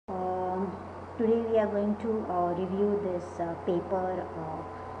today we are going to review this paper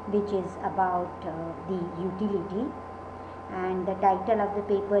which is about the utility, and the title of the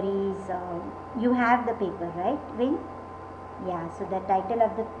paper is you have the paper, right, Vin? Yeah, so the title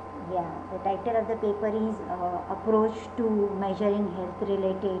of the paper is Approach to Measuring Health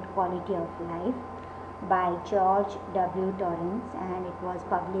Related Quality of Life by George W. Torrance, and it was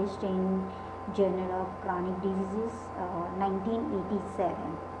published in Journal of Chronic Diseases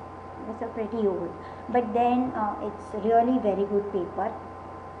 1987. It's a pretty old, but then it's really very good paper.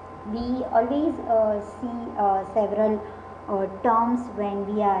 We always see several terms when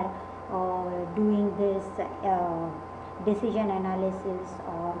we are doing this decision analysis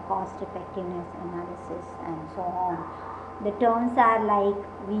or cost effectiveness analysis and so on. The terms are like,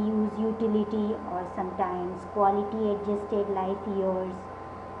 we use utility or sometimes quality adjusted life years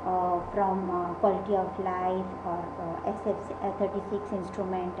from quality of life or SF36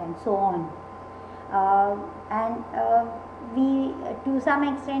 instrument and so on. We to some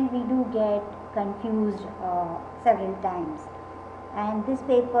extent we do get confused several times, and this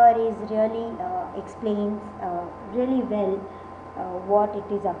paper is really explains really well what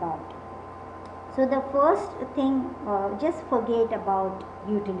it is about. So the first thing, just forget about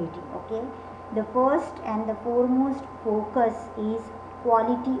utility, okay? The first and the foremost focus is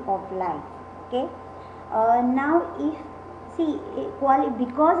quality of life, okay? Now if see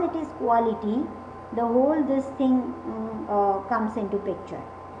because it is quality, the whole this thing comes into picture.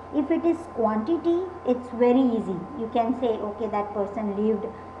 If it is quantity, it's very easy. You can say, okay, that person lived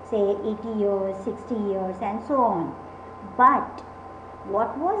say 80 years, 60 years and so on. But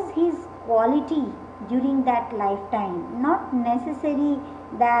what was his quality during that lifetime? Not necessary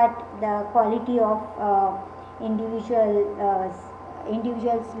that the quality of individuals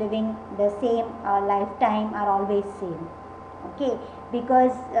living the same lifetime are always same, okay?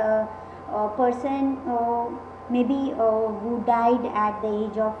 Because a person maybe who died at the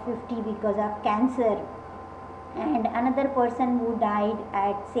age of 50 because of cancer, and another person who died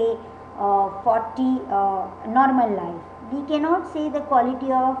at say 40 normal life, we cannot say the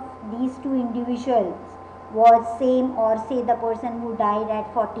quality of these two individuals was same, or say the person who died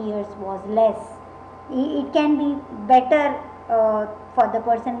at 40 years was less. It can be better for the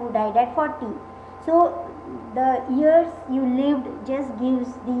person who died at 40. So the years you lived just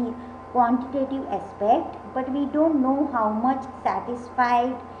gives the quantitative aspect, but we don't know how much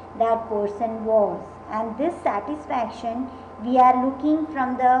satisfied that person was. And this satisfaction we are looking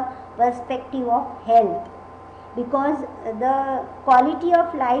from the perspective of health, because the quality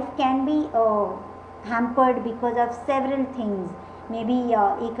of life can be hampered because of several things, maybe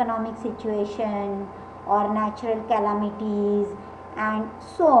economic situation or natural calamities and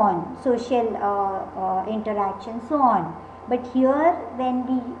so on, social interaction, so on. But here when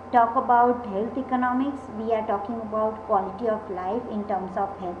we talk about health economics, we are talking about quality of life in terms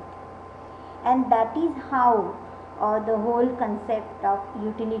of health. And that is how the whole concept of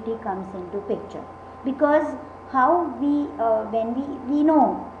utility comes into picture. Because how we, when we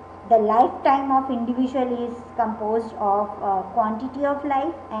know the lifetime of individual is composed of quantity of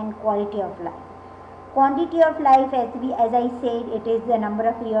life and quality of life. Quantity of life, as I said, it is the number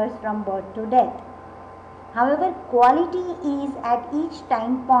of years from birth to death. However, quality is at each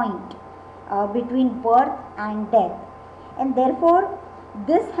time point between birth and death, and therefore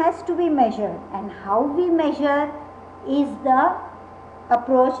this has to be measured. And how we measure is the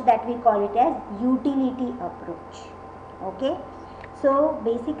approach that we call it as utility approach, okay? So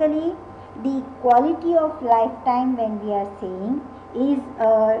basically the quality of lifetime, when we are saying, is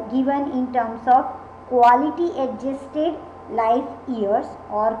given in terms of quality adjusted life years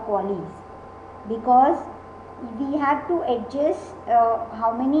or QALYs, because we have to adjust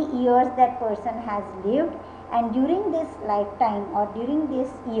how many years that person has lived, and during this lifetime or during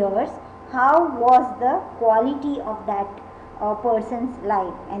these years, how was the quality of that person's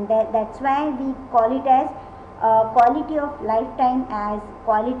life. And that's why we call it as quality of lifetime as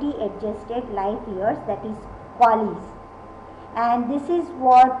quality adjusted life years, that is QALYs. And this is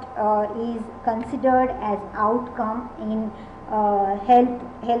what is considered as outcome in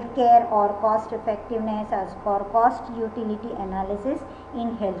healthcare or cost effectiveness, as for cost utility analysis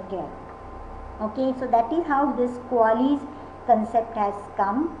in healthcare. Okay, so that is how this QALYs concept has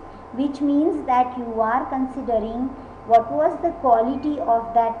come, which means that you are considering what was the quality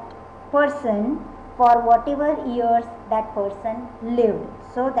of that person for whatever years that person lived.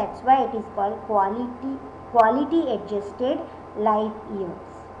 So that's why it is called quality adjusted life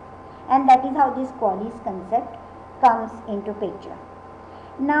years, and that is how this QALYs concept comes into picture.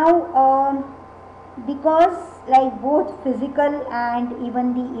 Now because like both physical and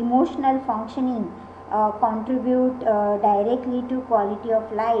even the emotional functioning contribute directly to quality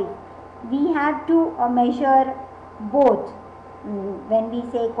of life, we have to measure both when we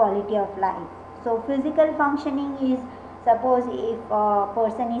say quality of life. So physical functioning is, suppose if a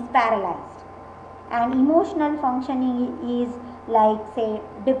person is paralyzed, and emotional functioning is like say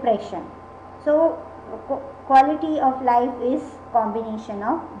depression. So quality of life is combination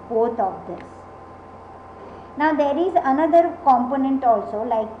of both of this. Now there is another component also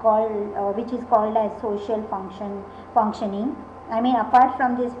like called which is called as social functioning. I mean apart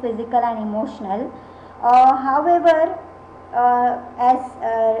from this physical and emotional, however, as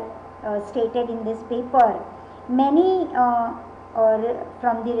stated in this paper, many or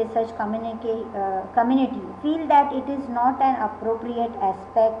from the research community feel that it is not an appropriate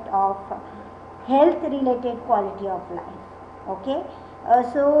aspect of health related quality of life. Okay,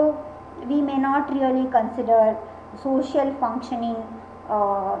 so we may not really consider social functioning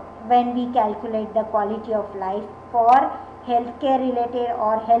when we calculate the quality of life for healthcare related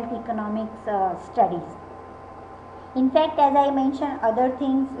or health economics studies. In fact, as I mentioned, other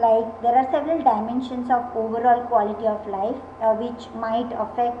things like there are several dimensions of overall quality of life which might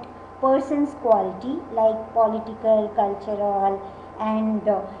affect person's quality, like political, cultural, and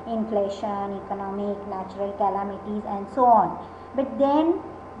inflation, economic, natural calamities, and so on. But then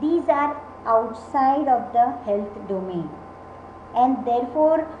these are outside of the health domain, and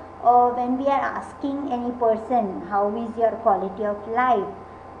therefore, when we are asking any person how is your quality of life,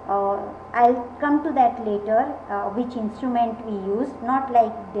 I'll come to that later, which instrument we use, not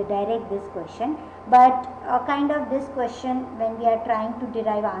like the direct this question, but kind of this question when we are trying to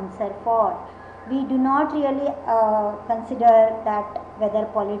derive answer for. We do not really consider that whether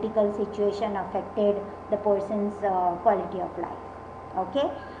political situation affected the person's quality of life,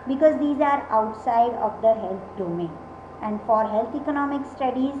 okay, because these are outside of the health domain. And for health economic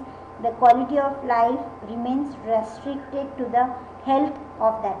studies, the quality of life remains restricted to the health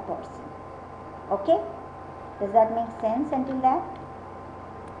of that person. Okay, does that make sense until that?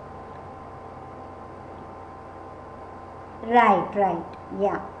 Right,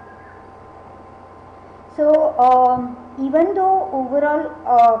 yeah. So even though overall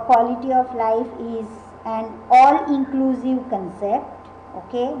quality of life is an all-inclusive concept,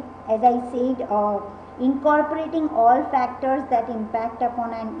 okay, as I said, incorporating all factors that impact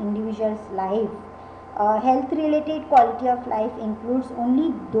upon an individual's life, health-related quality of life includes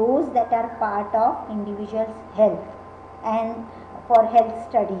only those that are part of individual's health and for health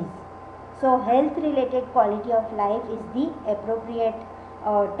studies. So health-related quality of life is the appropriate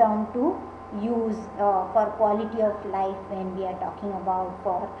term to use for quality of life when we are talking about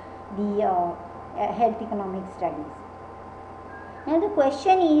for the health economic studies. Now the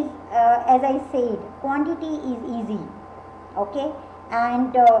question is, as I said, quantity is easy, okay,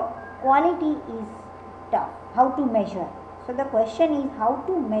 and quality is tough. How to measure? So the question is how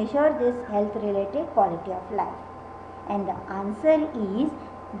to measure this health related quality of life, and the answer is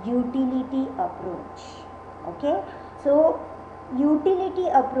utility approach. Okay, so utility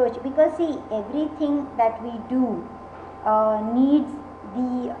approach, because see everything that we do needs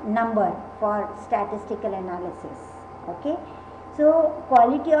the number for statistical analysis. Okay, so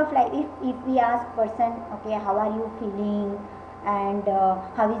quality of life, if we ask person, okay, how are you feeling, and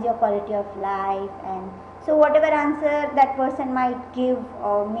how is your quality of life, and so whatever answer that person might give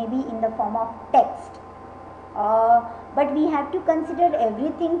maybe in the form of text, but we have to consider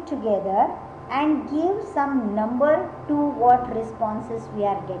everything together and give some number to what responses we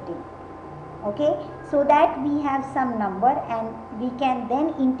are getting. Okay, so that we have some number and we can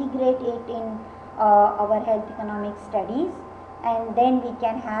then integrate it in our health economic studies, and then we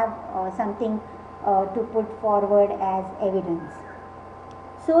can have something to put forward as evidence.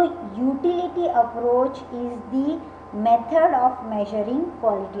 So utility approach is the method of measuring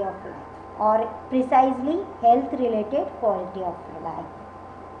quality of life, or precisely health related quality of life.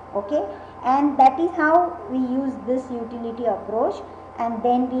 Okay, and that is how we use this utility approach, and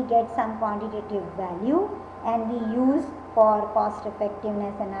then we get some quantitative value, and we use for cost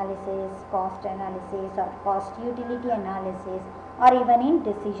effectiveness analysis, cost analysis, or cost utility analysis, or even in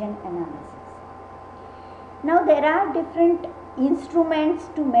decision analysis. Now there are different instruments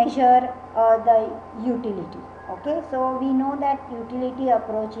to measure the utility. Okay, so we know that utility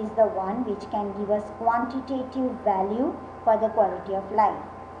approach is the one which can give us quantitative value for the quality of life.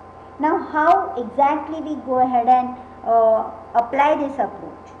 Now how exactly we go ahead and apply this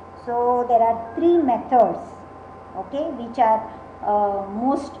approach? So there are three methods, okay, which are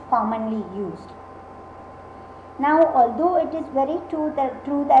most commonly used. Now, although it is very true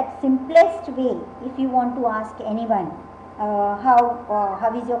that simplest way, if you want to ask anyone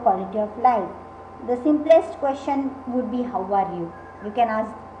how is your quality of life, the simplest question would be how are you. You can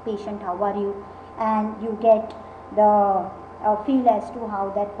ask patient how are you, and you get the feel as to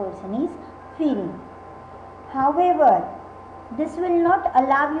how that person is feeling. However, this will not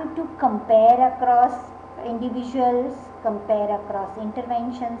allow you to compare across individuals, compare across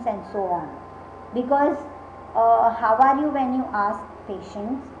interventions and so on, because how are you when you ask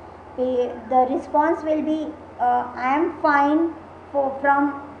patients, the response will be I am fine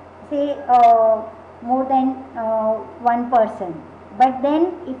from say more than one person. But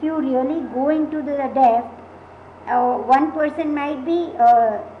then if you really go into the depth, one person might be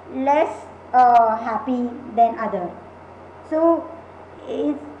less happy than other. So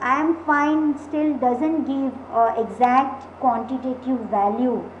if I am fine still doesn't give exact quantitative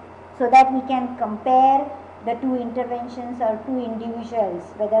value, so that we can compare the two interventions or two individuals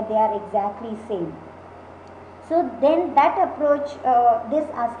whether they are exactly same. So then that approach, this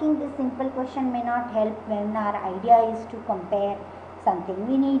asking this simple question may not help when our idea is to compare something.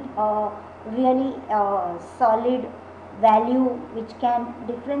 We need a really solid value which can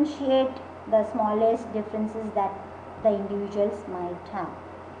differentiate the smallest differences that the individuals might have.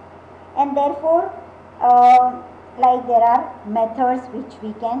 And therefore, like there are methods which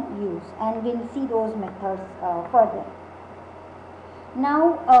we can use, and we'll see those methods further.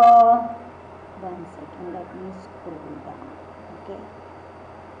 Now, one second, let me scroll down. Okay.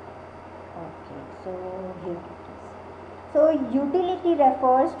 So here it is. So utility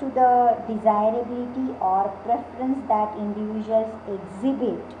refers to the desirability or preference that individuals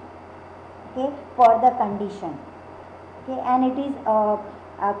exhibit, okay, for the condition. Okay, and it is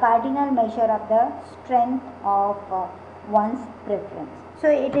a cardinal measure of the strength of one's preference. So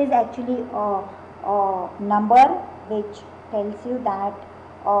it is actually a number which tells you that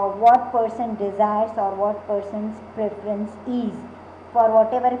what person desires or what person's preference is for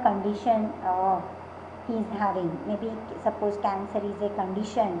whatever condition he is having. Maybe suppose cancer is a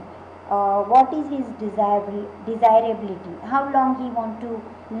condition. What is his desirability? How long he want to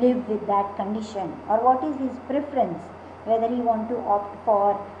live with that condition, or what is his preference? Whether he want to opt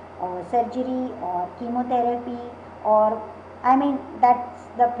for surgery or chemotherapy, or that's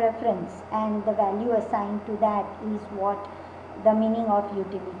the preference, and the value assigned to that is what the meaning of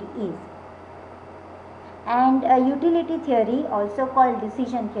utility is. And utility theory, also called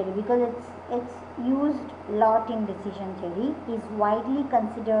decision theory, because it's used a lot in decision theory, is widely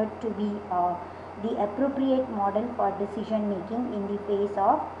considered to be the appropriate model for decision making in the face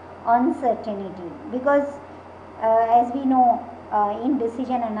of uncertainty, because as we know, in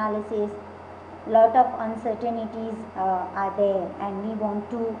decision analysis, lot of uncertainties are there, and we want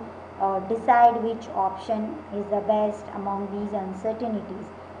to decide which option is the best among these uncertainties.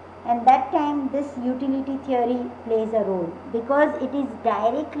 And that time this utility theory plays a role, because it is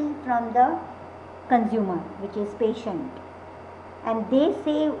directly from the consumer, which is patient, and they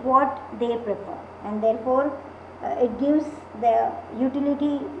say what they prefer, and therefore it gives the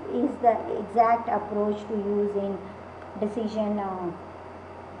utility is the exact approach to use in decision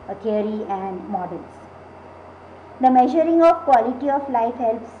theory and models. The measuring of quality of life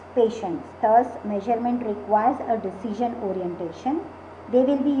helps patients. Thus, measurement requires a decision orientation. They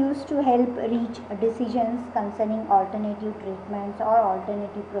will be used to help reach decisions concerning alternative treatments or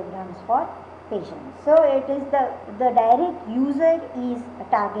alternative programs for patients. So it is the direct user is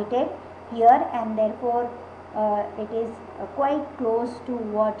targeted here, and therefore it is quite close to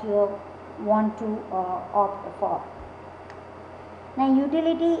what you want to opt for. Now,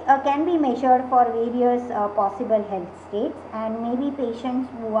 utility can be measured for various possible health states, and maybe patients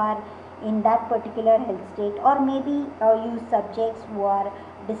who are in that particular health state, or maybe use subjects who are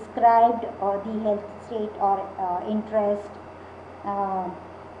described the health state or interest.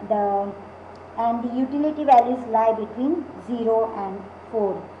 And the utility values lie between 0 and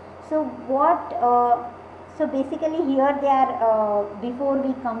 4. So so basically here they are, before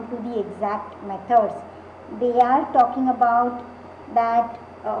we come to the exact methods, they are talking about that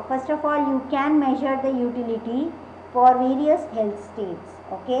first of all you can measure the utility for various health states,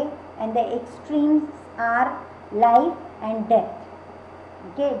 okay, and the extremes are life and death.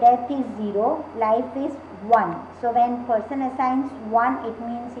 Okay, death is 0, life is 1. So when person assigns 1, it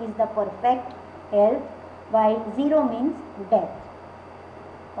means he is the perfect health, while 0 means death.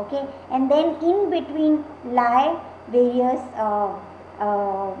 Okay, and then in between lie various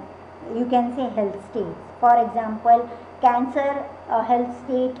you can say health states. For example, cancer health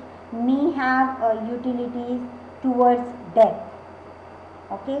state may have utilities towards death.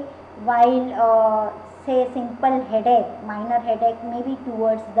 Okay, while say simple headache, minor headache, maybe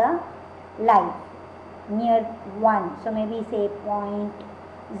towards the life near 1, so maybe say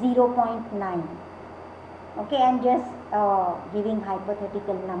 0.9. Okay, and just giving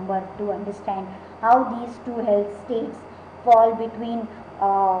hypothetical number to understand how these two health states fall between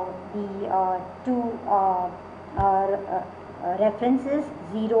the two references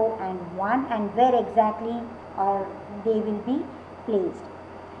 0 and 1, and where exactly they will be placed.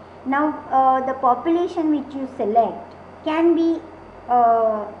 Now the population which you select can be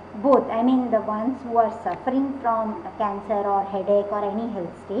both, I mean the ones who are suffering from cancer or headache or any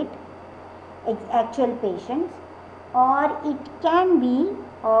health state, actual patients, or it can be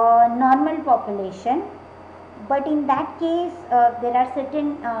normal population, but in that case there are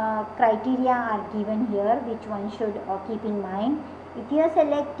certain criteria are given here which one should keep in mind. If you are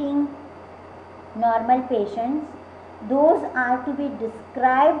selecting normal patients, those are to be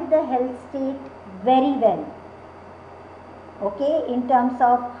described the health state very well, okay, in terms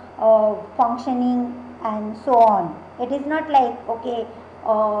of functioning and so on. It is not like, okay,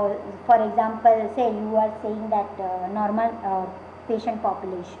 for example, say you are saying that normal patient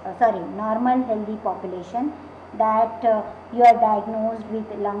population, normal healthy population, that you are diagnosed with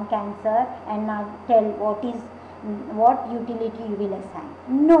lung cancer, and now tell what utility you will assign.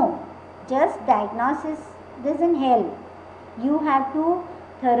 No, just diagnosis doesn't help. You have to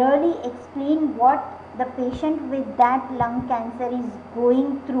thoroughly explain what the patient with that lung cancer is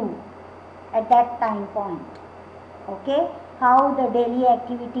going through at that time point. Okay, how the daily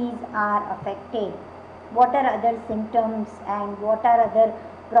activities are affected, what are other symptoms, and what are other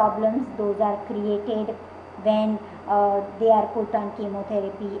problems those are created when they are put on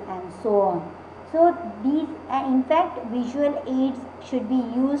chemotherapy and so on. So these in fact visual aids should be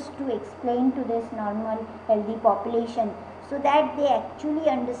used to explain to this normal healthy population, so that they actually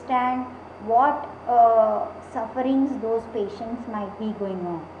understand what sufferings those patients might be going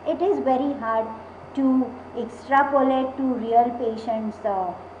on. It is very hard to extrapolate to real patients'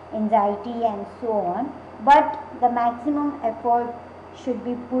 anxiety and so on, but the maximum effort should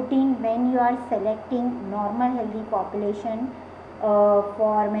be put in when you are selecting normal healthy population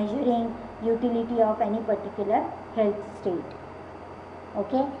for measuring utility of any particular health state.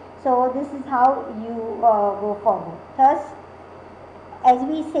 Okay, so this is how you go forward. Thus, as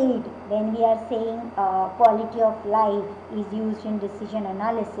we said, when we are saying quality of life is used in decision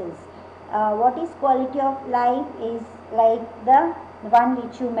analysis, what is quality of life is like the one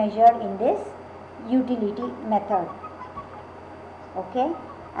which you measure in this utility method. Okay,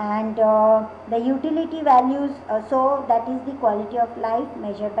 and the utility values, so that is the quality of life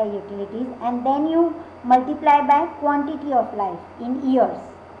measured by utilities, and then you multiply by quantity of life in years.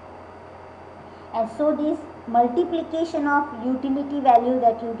 And so this multiplication of utility value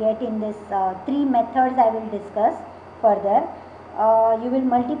that you get in this three methods I will discuss further, you will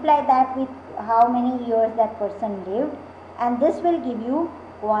multiply that with how many years that person lived, and this will give you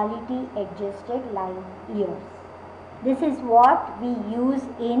quality adjusted life years. This is what we use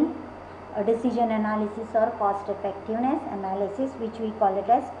in decision analysis or cost effectiveness analysis, which we call it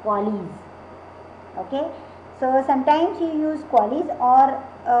as QoLs. Okay, so sometimes you use QoLs, or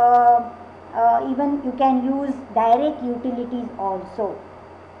even you can use direct utilities also.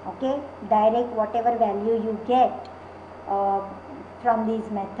 Okay, direct whatever value you get from these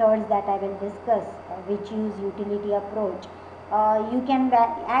methods that I will discuss, which use utility approach, you can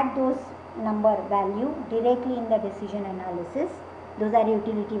add those number value directly in the decision analysis. Those are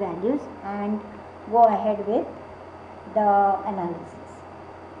utility values, and go ahead with the analysis.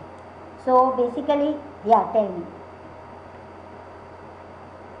 So basically, yeah, tell me.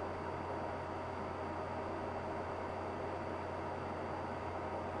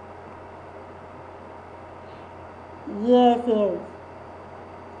 Yes, yes.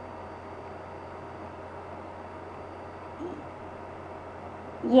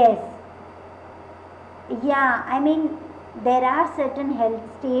 Yes. Yeah, I mean, there are certain health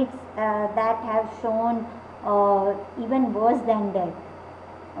states that have shown even worse than death.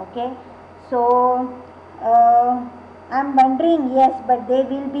 Okay, so I'm wondering, yes, but they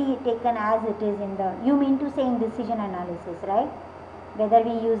will be taken as it is in the, you mean to say in decision analysis, right? Whether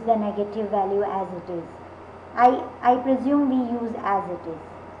we use the negative value as it is. I presume we use as it is.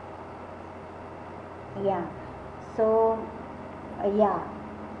 Yeah, so yeah,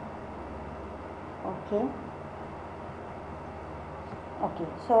 okay. Okay,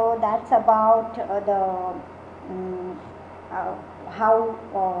 so that's about how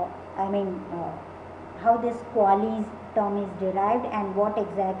how this QoLs term is derived and what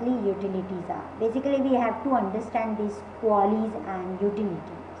exactly utilities are. Basically, we have to understand these QoLs and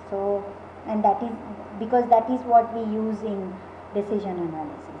utility. So, and that is because that is what we use in decision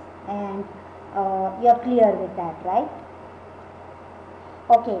analysis, and you're clear with that, right?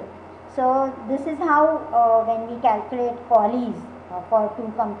 Okay, so this is how when we calculate QoLs for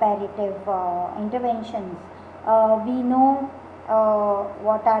two comparative interventions, we know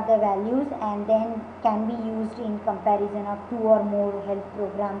what are the values and then can be used in comparison of two or more health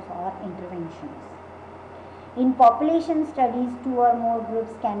programs or interventions. In population studies, two or more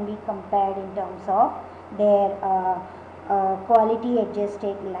groups can be compared in terms of their quality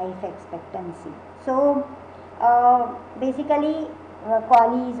adjusted life expectancy. So basically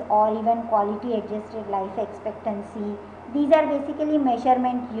QoLs or even quality adjusted life expectancy, these are basically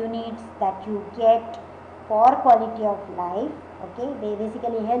measurement units that you get for quality of life. Okay, they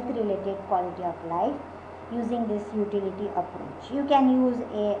basically health related quality of life using this utility approach. You can use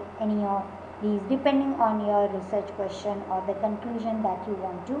any of these depending on your research question or the conclusion that you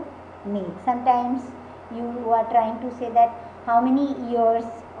want to make. Sometimes you are trying to say that how many years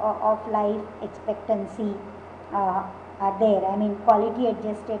of life expectancy are there. I mean, quality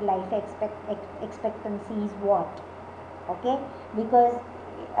adjusted life expectancy is what? Okay, because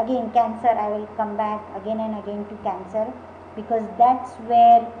again cancer, I will come back again and again to cancer, because that's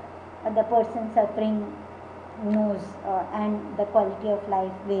where the person suffering knows and the quality of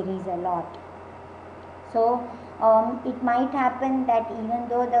life varies a lot. So it might happen that even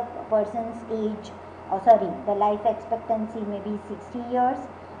though the person's age, the life expectancy may be 60 years,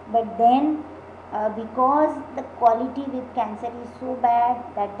 but then because the quality with cancer is so bad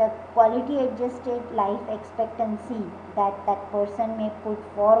that the quality adjusted life expectancy that that person may put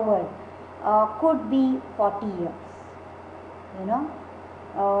forward could be 40 years. You know,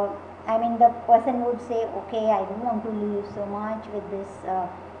 I mean, the person would say, okay, I don't want to live so much with this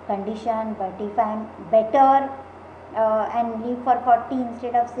condition, but if I'm better and live for 40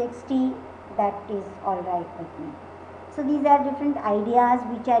 instead of 60, that is all right with me. So these are different ideas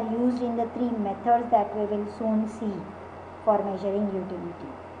which are used in the three methods that we will soon see for measuring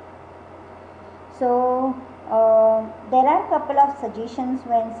utility. So there are a couple of suggestions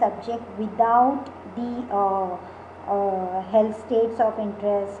when subject without the health states of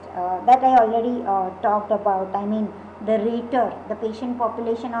interest that I already talked about. I mean, the rater, the patient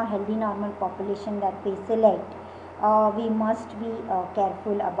population or healthy normal population that we select, we must be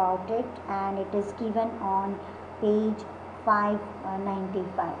careful about it, and it is given on page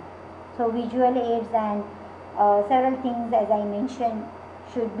 595. So visual aids and several things, as I mentioned,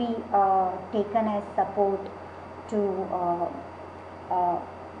 should be taken as support to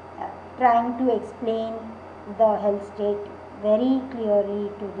trying to explain the health state very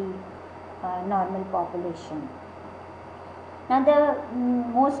clearly to the normal population. Now the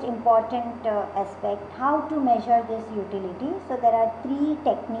most important aspect, how to measure this utility. So there are three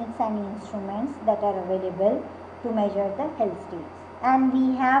techniques and instruments that are available to measure the health states, and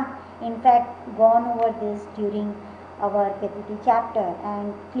we have in fact gone over this during our PPT chapter,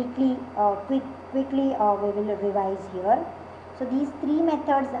 and quickly we will revise here. So these three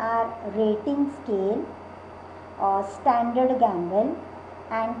methods are rating scale, standard gamble,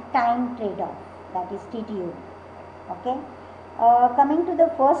 and time trade-off, that is TTO. Okay, coming to the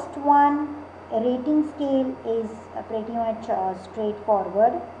first one, rating scale is pretty much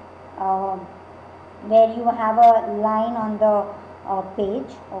straightforward, where you have a line on the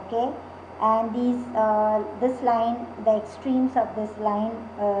page. Okay, and this line, the extremes of this line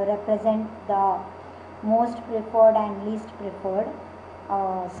represent the most preferred and least preferred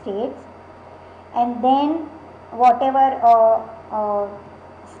states, and then whatever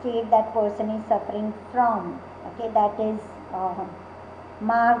state that person is suffering from, okay, that is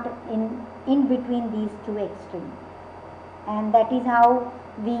marked in between these two extremes, and that is how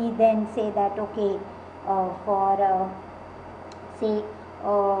we then say that okay, for say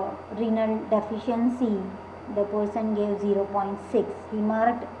renal deficiency, the person gave 0.6, he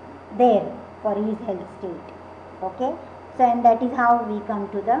marked there for his health state. Okay, so and that is how we come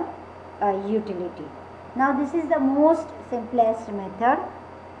to the utility. Now this is the most simplest method.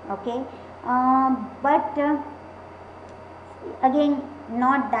 Okay, but again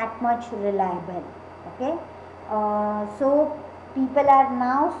not that much reliable. Okay, so people are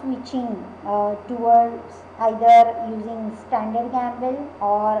now switching towards either using standard gamble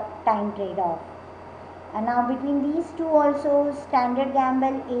or time trade-off. And now between these two also, standard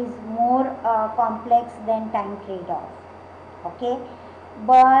gamble is more complex than time trade-off. Okay,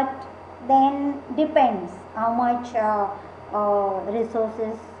 but then depends how much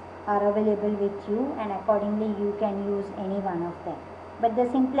resources are available with you, and accordingly you can use any one of them. But the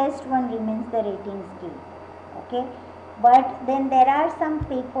simplest one remains the rating scale. Okay, but then there are some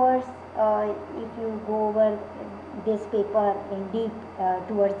papers if you go over this paper in deep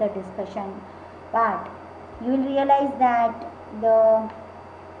towards the discussion part, you will realize that the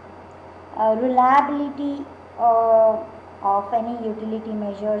reliability of any utility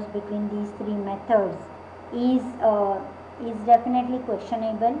measures between these three methods is definitely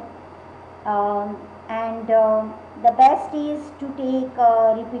questionable, and the best is to take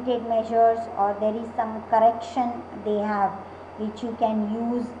repeated measures, or there is some correction they have which you can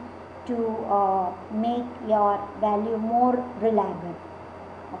use to make your value more reliable.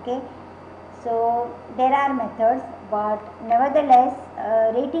 Okay, so there are methods, but nevertheless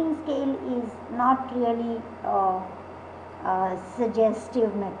rating scale is not really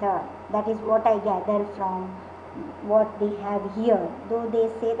suggestive method. That is what I gather from what they have here. Though they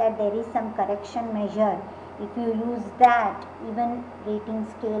say that there is some correction measure, if you use that, even rating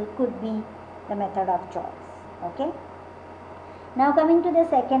scale could be the method of choice. Okay. Now coming to the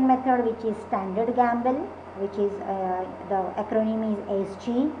second method, which is standard gamble, which is the acronym is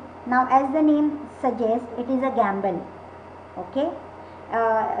SG. Now as the name suggests, it is a gamble. Okay,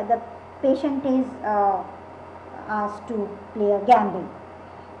 the patient is asked to play a gamble.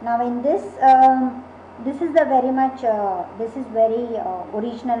 Now in this this is the very much this is very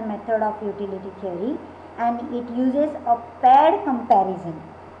original method of utility theory, and it uses a paired comparison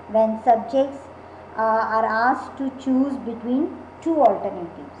when subjects are asked to choose between two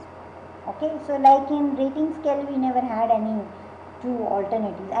alternatives. Okay, so like in rating scale we never had any two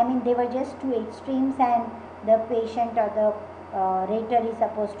alternatives. I mean, they were just two extremes, and the patient or the rater is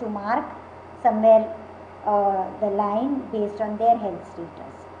supposed to mark somewhere the line based on their health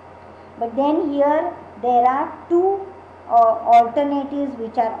status. But then here there are two alternatives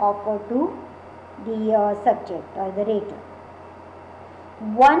which are offered to the subject or the rater.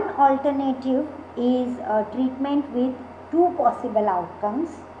 One alternative is a treatment with two possible outcomes.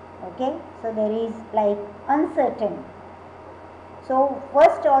 Okay, so there is like uncertain. So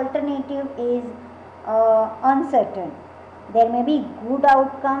first alternative is uncertain. There may be good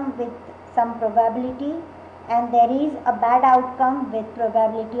outcome with some probability, and there is a bad outcome with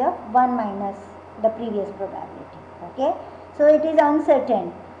probability of 1 minus the previous probability. Okay, so it is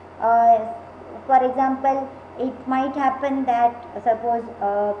uncertain. For example, it might happen that suppose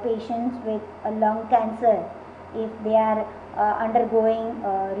patients with a lung cancer, if they are undergoing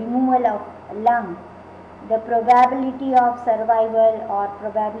removal of lung, the probability of survival or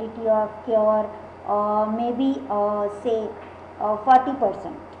probability of cure may be say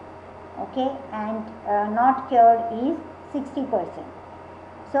 40%. Okay, and not cured is 60%.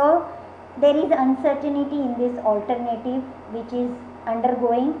 So there is uncertainty in this alternative which is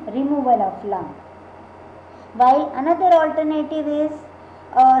undergoing removal of lung, while another alternative is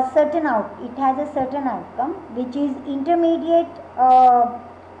it has a certain outcome which is intermediate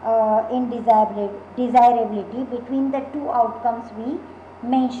in desirability between the two outcomes we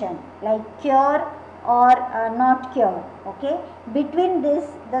mentioned, like cure or not cure. Okay, between this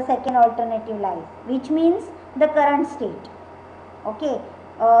the second alternative lies, which means the current state. Okay,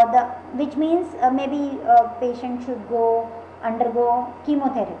 which means maybe patient should undergo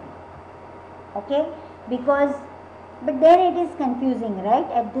chemotherapy. Okay, because but then it is confusing, right?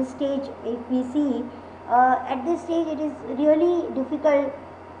 At this stage, if we see at this stage it is really difficult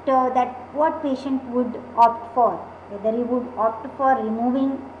that what patient would opt for, whether he would opt for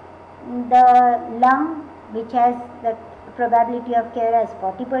removing the lung which has the probability of cure as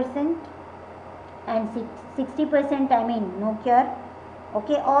 40% and 60%, I mean no cure.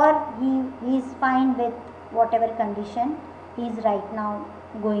 Okay, or he is fine with whatever condition he is right now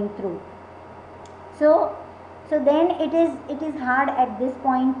going through. So then it is hard at this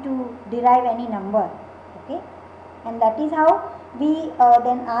point to derive any number. Okay, and that is how we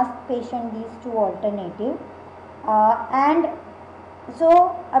then ask patient these two alternatives, and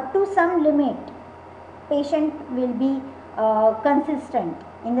so up to some limit patient will be consistent,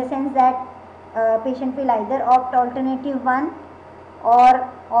 in the sense that patient will either opt alternative 1 or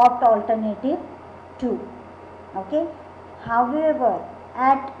opt alternative 2. Okay, however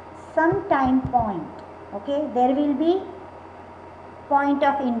at some time point, okay, there will be point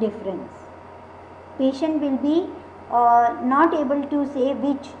of indifference. Patient will be not able to say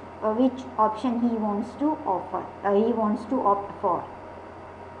which option he wants to opt for.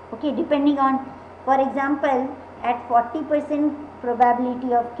 Okay, depending on, for example, at 40%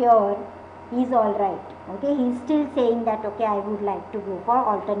 probability of cure, he is all right. Okay, he is still saying that okay, I would like to go for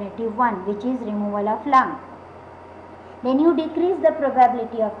alternative 1, which is removal of lung. Then you decrease the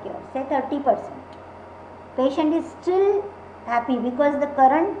probability of cure, say 30%. Patient is still happy because the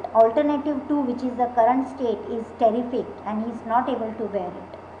current alternative 2, which is the current state, is terrific and he is not able to bear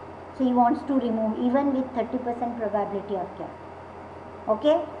it. So he wants to remove even with 30% probability of cure.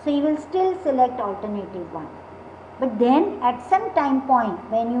 Okay, so he will still select alternative 1. But then at some time point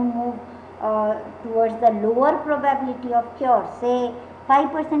when you move towards the lower probability of cure, say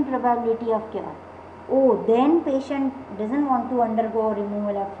 5% probability of cure, then patient doesn't want to undergo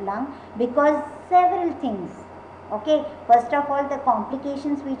removal of lung because several things. Okay, first of all, the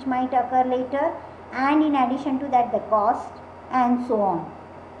complications which might occur later, and in addition to that the cost and so on.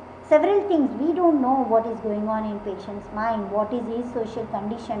 Several things, we don't know what is going on in patient's mind, what is his social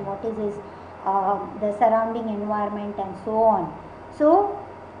condition, what is his the surrounding environment and so on. So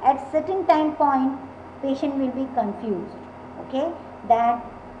at certain time point patient will be confused, okay, that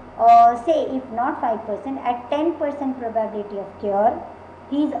say if not 5%, at 10% probability of cure,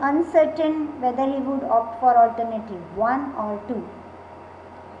 he is uncertain whether he would opt for alternative 1 or 2.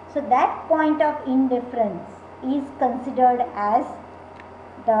 So that point of indifference is considered as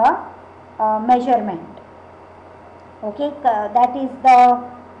the measurement. Okay, that is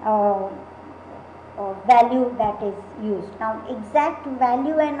the value that is used. Now exact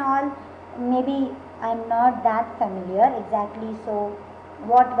value and all, maybe I am not that familiar exactly, so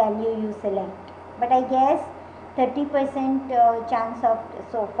what value you select, but I guess 30% chance of,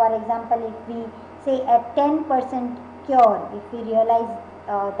 so for example if we say at 10% cure, if we realize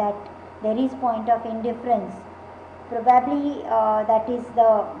that there is point of indifference, probably that is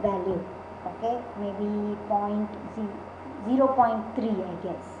the value, okay, maybe 0.3 I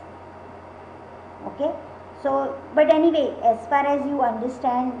guess. Okay, so but anyway, as far as you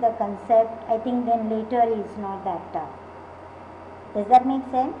understand the concept, I think then later is not that tough. Does that make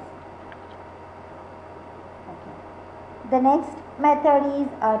sense? Okay. The next method is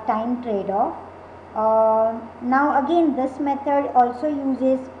a time trade-off. Now again this method also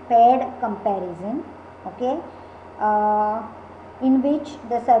uses paired comparison, okay, in which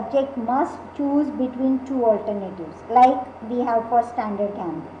the subject must choose between two alternatives like we have for standard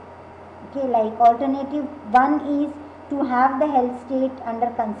gambling. Okay, like alternative 1 is to have the health state under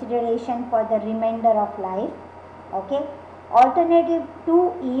consideration for the remainder of life. Okay, alternative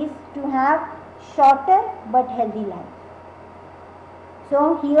 2 is to have shorter but healthy life.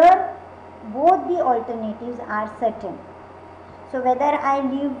 So here both the alternatives are certain. So whether I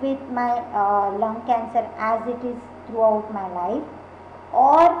live with my lung cancer as it is throughout my life,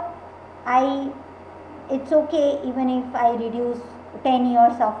 or it's okay even if I reduce 10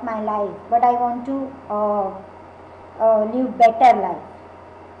 years of my life, but I want to live better life.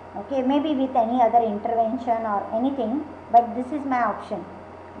 Okay, maybe with any other intervention or anything, but this is my option.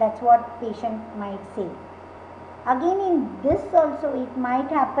 That's what patient might say. Again in this also it might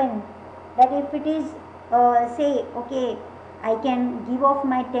happen that if it is say, okay, I can give off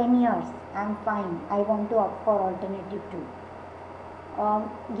my 10 years, I am fine, I want to opt for alternative 2.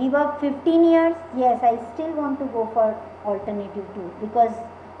 Give up 15 years, yes, I still want to go for alternative 2 because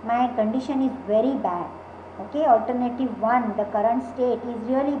my condition is very bad. Okay, alternative 1, the current state is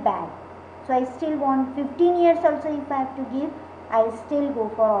really bad, so I still want 15 years also. If I have to give, I still go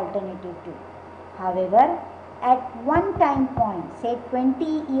for alternative 2. However, at one time point, say 20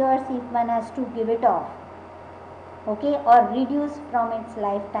 years, if one has to give it off, okay, or reduce from its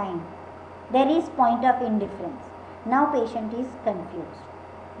lifetime, there is point of indifference. Now patient is confused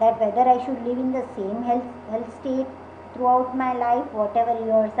that whether I should live in the same health state throughout my life, whatever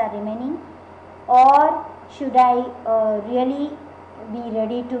years are remaining, or should I really be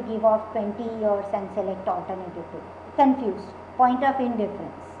ready to give off 20 years and select alternative 2. Confused, point of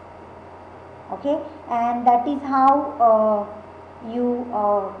indifference. Okay, and that is how you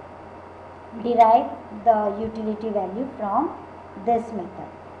derive the utility value from this method.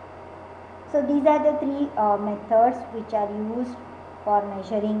 So these are the three methods which are used for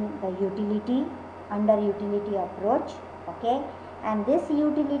measuring the utility under utility approach. Okay, and this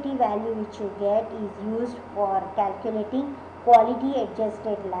utility value which you get is used for calculating quality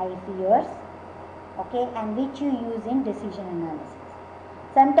adjusted life years, okay, and which you use in decision analysis.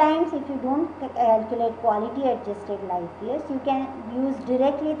 Sometimes if you don't calculate quality adjusted life years, you can use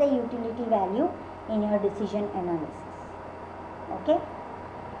directly the utility value in your decision analysis. Okay.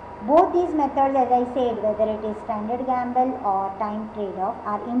 Both these methods, as I said, whether it is standard gamble or time trade-off,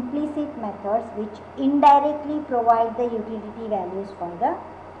 are implicit methods which indirectly provide the utility values for the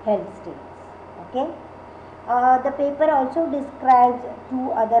health states. Okay. The paper also describes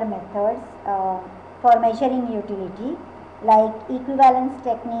two other methods for measuring utility, like equivalence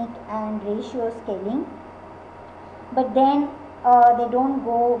technique and ratio scaling, but then they don't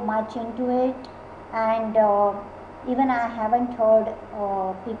go much into it, and even I haven't heard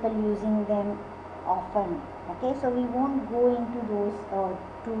people using them often. Okay, so we won't go into those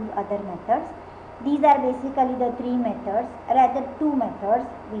two other methods. These are basically the three methods, rather two methods,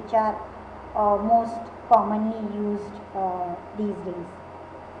 which are most commonly used these days.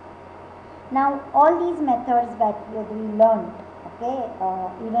 Now all these methods that we learned, okay,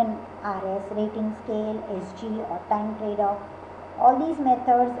 even RS, rating scale, SG or time trade-off, all these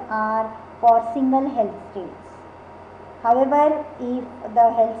methods are for single health states. However, if the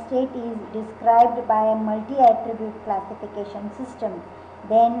health state is described by a multi-attribute classification system,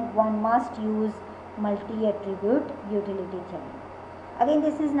 then one must use multi-attribute utility theory. Again,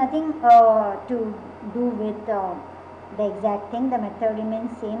 this is nothing to do with the exact thing. The method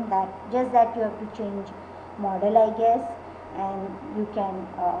remains same, that just that you have to change model, I guess, and you can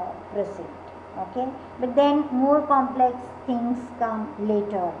proceed. Okay, but then more complex things come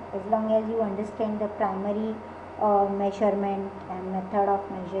later. As long as you understand the primary measurement and method of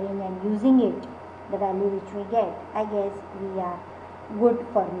measuring and using it, the value which we get, I guess we are good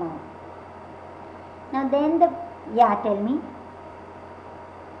for now. Now then tell me.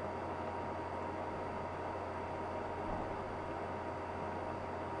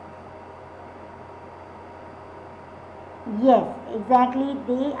 Yes, exactly.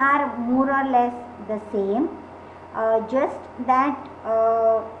 They are more or less the same. Just that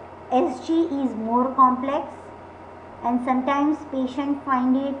SG is more complex, and sometimes patients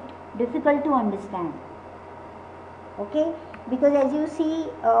find it difficult to understand. Okay, because as you see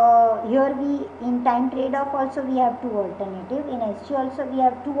here, we in time trade-off also we have two alternatives. In SG also we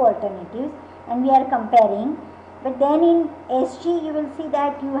have two alternatives, and we are comparing. But then in SG you will see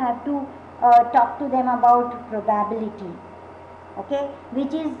that you have to talk to them about probability, okay,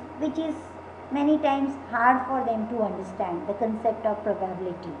 which is many times hard for them to understand the concept of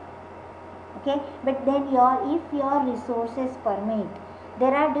probability. Okay, but then if your resources permit,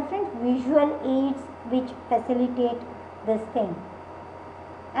 there are different visual aids which facilitate this thing,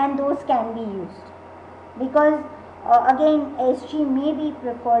 and those can be used, because again SG may be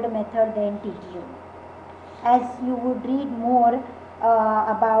preferred method than TTO. As you would read more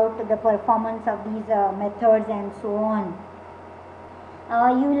about the performance of these methods and so on,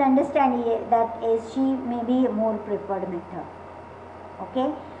 you will understand that SG may be a more preferred method.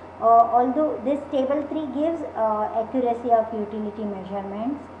 Okay, although this table 3 gives accuracy of utility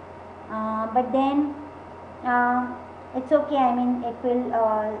measurements, but then it's okay. I mean, it will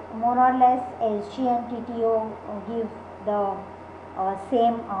more or less SG and TTO give the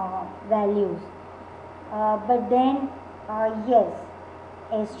same values. But then yes,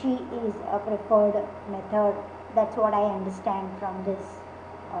 SG is a preferred method. That's what I understand from this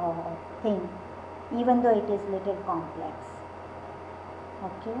thing, even though it is little complex.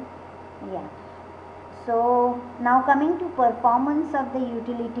 Okay, yeah. So now coming to performance of the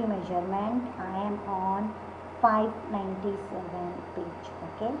utility measurement, I am on 597 page.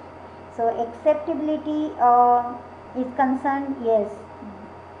 Okay, so acceptability is concerned, yes,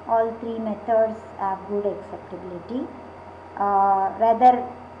 all three methods have good acceptability. Rather,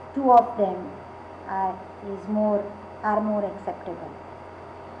 two of them are more acceptable.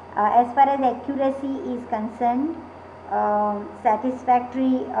 As far as accuracy is concerned,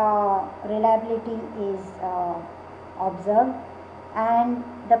 satisfactory reliability is observed, and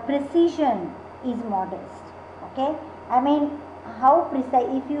the precision is modest. Okay, I mean, how precise?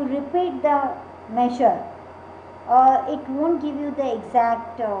 If you repeat the measure, it won't give you the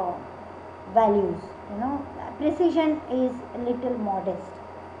exact values. Precision is a little modest.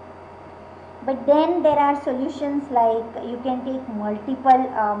 But then there are solutions like you can take multiple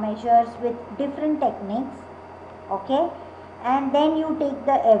measures with different techniques, okay, and then you take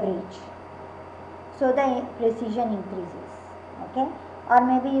the average, so the precision increases. Okay, or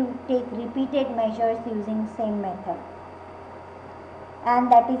maybe you take repeated measures using same method,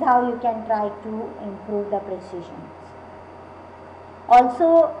 and that is how you can try to improve the precision.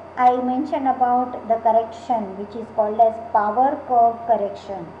 Also, I mentioned about the correction, which is called as power curve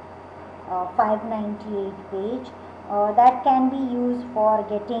correction, 598 page. That can be used for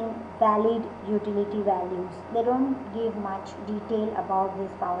getting valid utility values. They don't give much detail about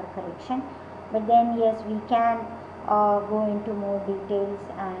this power correction, but then yes, we can go into more details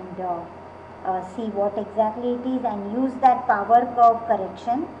and see what exactly it is, and use that power curve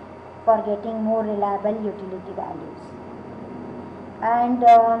correction for getting more reliable utility values. And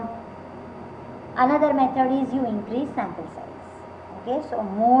another method is you increase sample size. Okay, so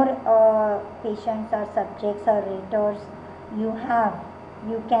more patients or subjects or raters you have,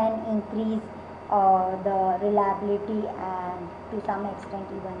 you can increase the reliability and to some extent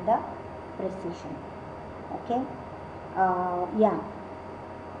even the precision. Okay, yeah.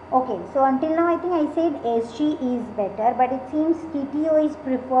 Okay, so until now I think I said SG is better, but it seems TTO is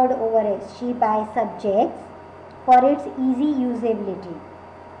preferred over SG by subjects for its easy usability.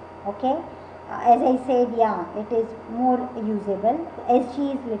 Okay, as I said, yeah, it is more usable.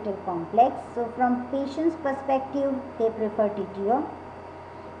 SG is little complex, so from patient's perspective they prefer TTO.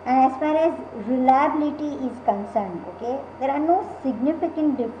 And as far as reliability is concerned, okay, there are no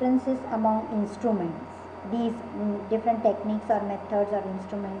significant differences among instruments, these different techniques or methods or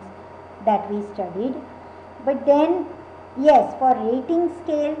instruments that we studied. But then, yes, for rating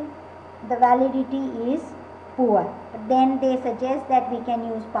scale, the validity is poor. But then they suggest that we can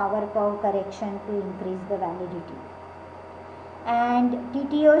use power curve correction to increase the validity. And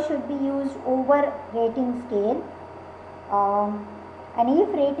TTO should be used over rating scale. And if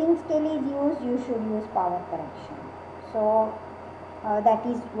rating scale is used, you should use power correction. So that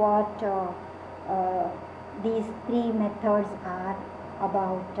is what these three methods are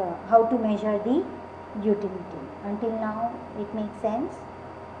about, how to measure the utility. Until now it makes sense?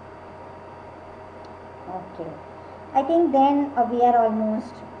 Okay, I think then we are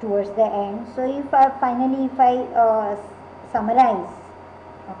almost towards the end. So if finally if I summarize,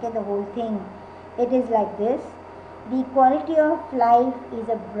 okay, the whole thing, it is like this. The quality of life is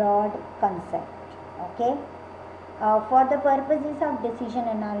a broad concept, okay. For the purposes of decision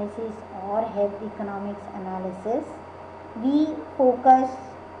analysis or health economics analysis, we focus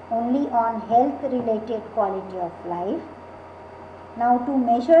only on health related quality of life. Now to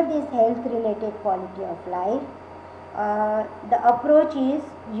measure this health related quality of life, the approach is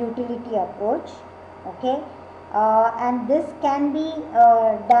utility approach, okay, and this can be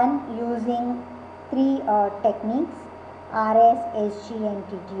done using three techniques, RS, SG and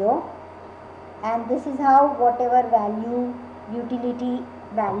TTO. And this is how whatever value, utility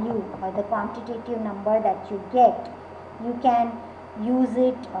value or the quantitative number that you get, you can use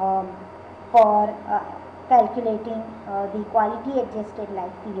it for calculating the quality adjusted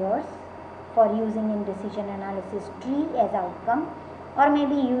life years for using in decision analysis tree as outcome, or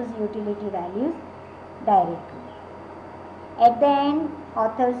maybe use utility values directly. At the end,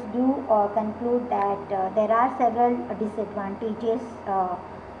 authors do conclude that there are several disadvantages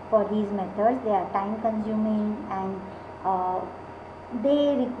for these methods. They are time consuming and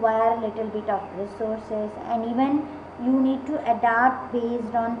they require a little bit of resources, and even you need to adapt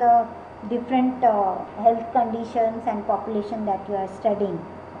based on the different health conditions and population that you are studying,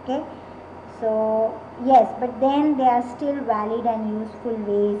 okay. So yes, but then they are still valid and useful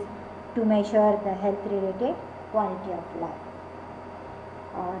ways to measure the health related quality of life.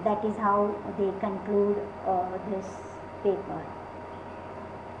 That is how they conclude this paper.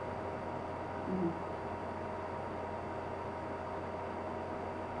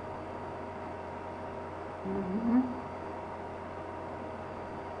 Mm-hmm.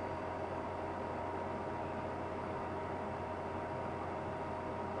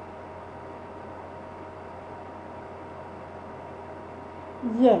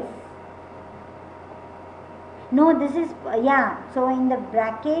 Yes. No, this is yeah. So in the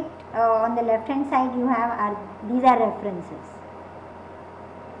bracket on the left hand side you have these are references.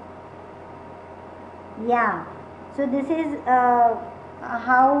 Yeah. So this is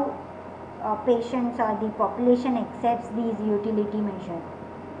how patients or the population accepts these utility measures.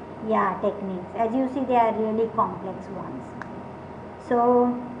 Yeah, techniques. As you see, they are really complex ones.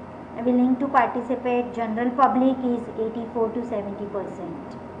 So willing to participate, general public is 84 to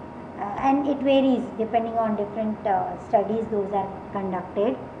 70%. And it varies depending on different studies those are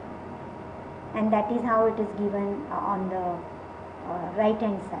conducted, and that is how it is given on the right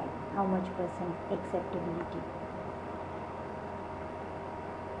hand side, how much percent acceptability.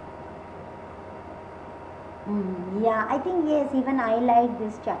 Yeah, I think yes, even I like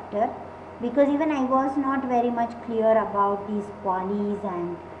this chapter because even I was not very much clear about these qualies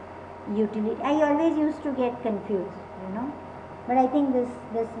and utility. I always used to get confused, but I think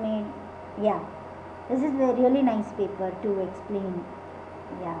this made, yeah, this is a really nice paper to explain.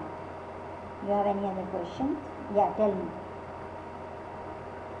 Yeah, you have any other questions? Yeah, tell me.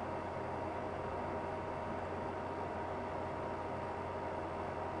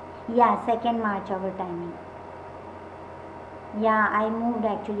 Yeah, 2nd March our timing. Yeah, I moved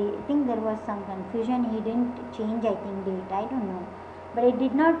actually. I think there was some confusion. He didn't change, I think, date. I don't know. But it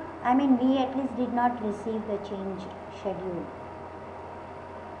did not, I mean, we at least did not receive the change schedule.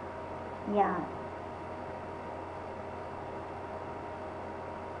 Yeah.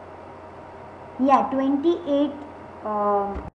 Yeah, 28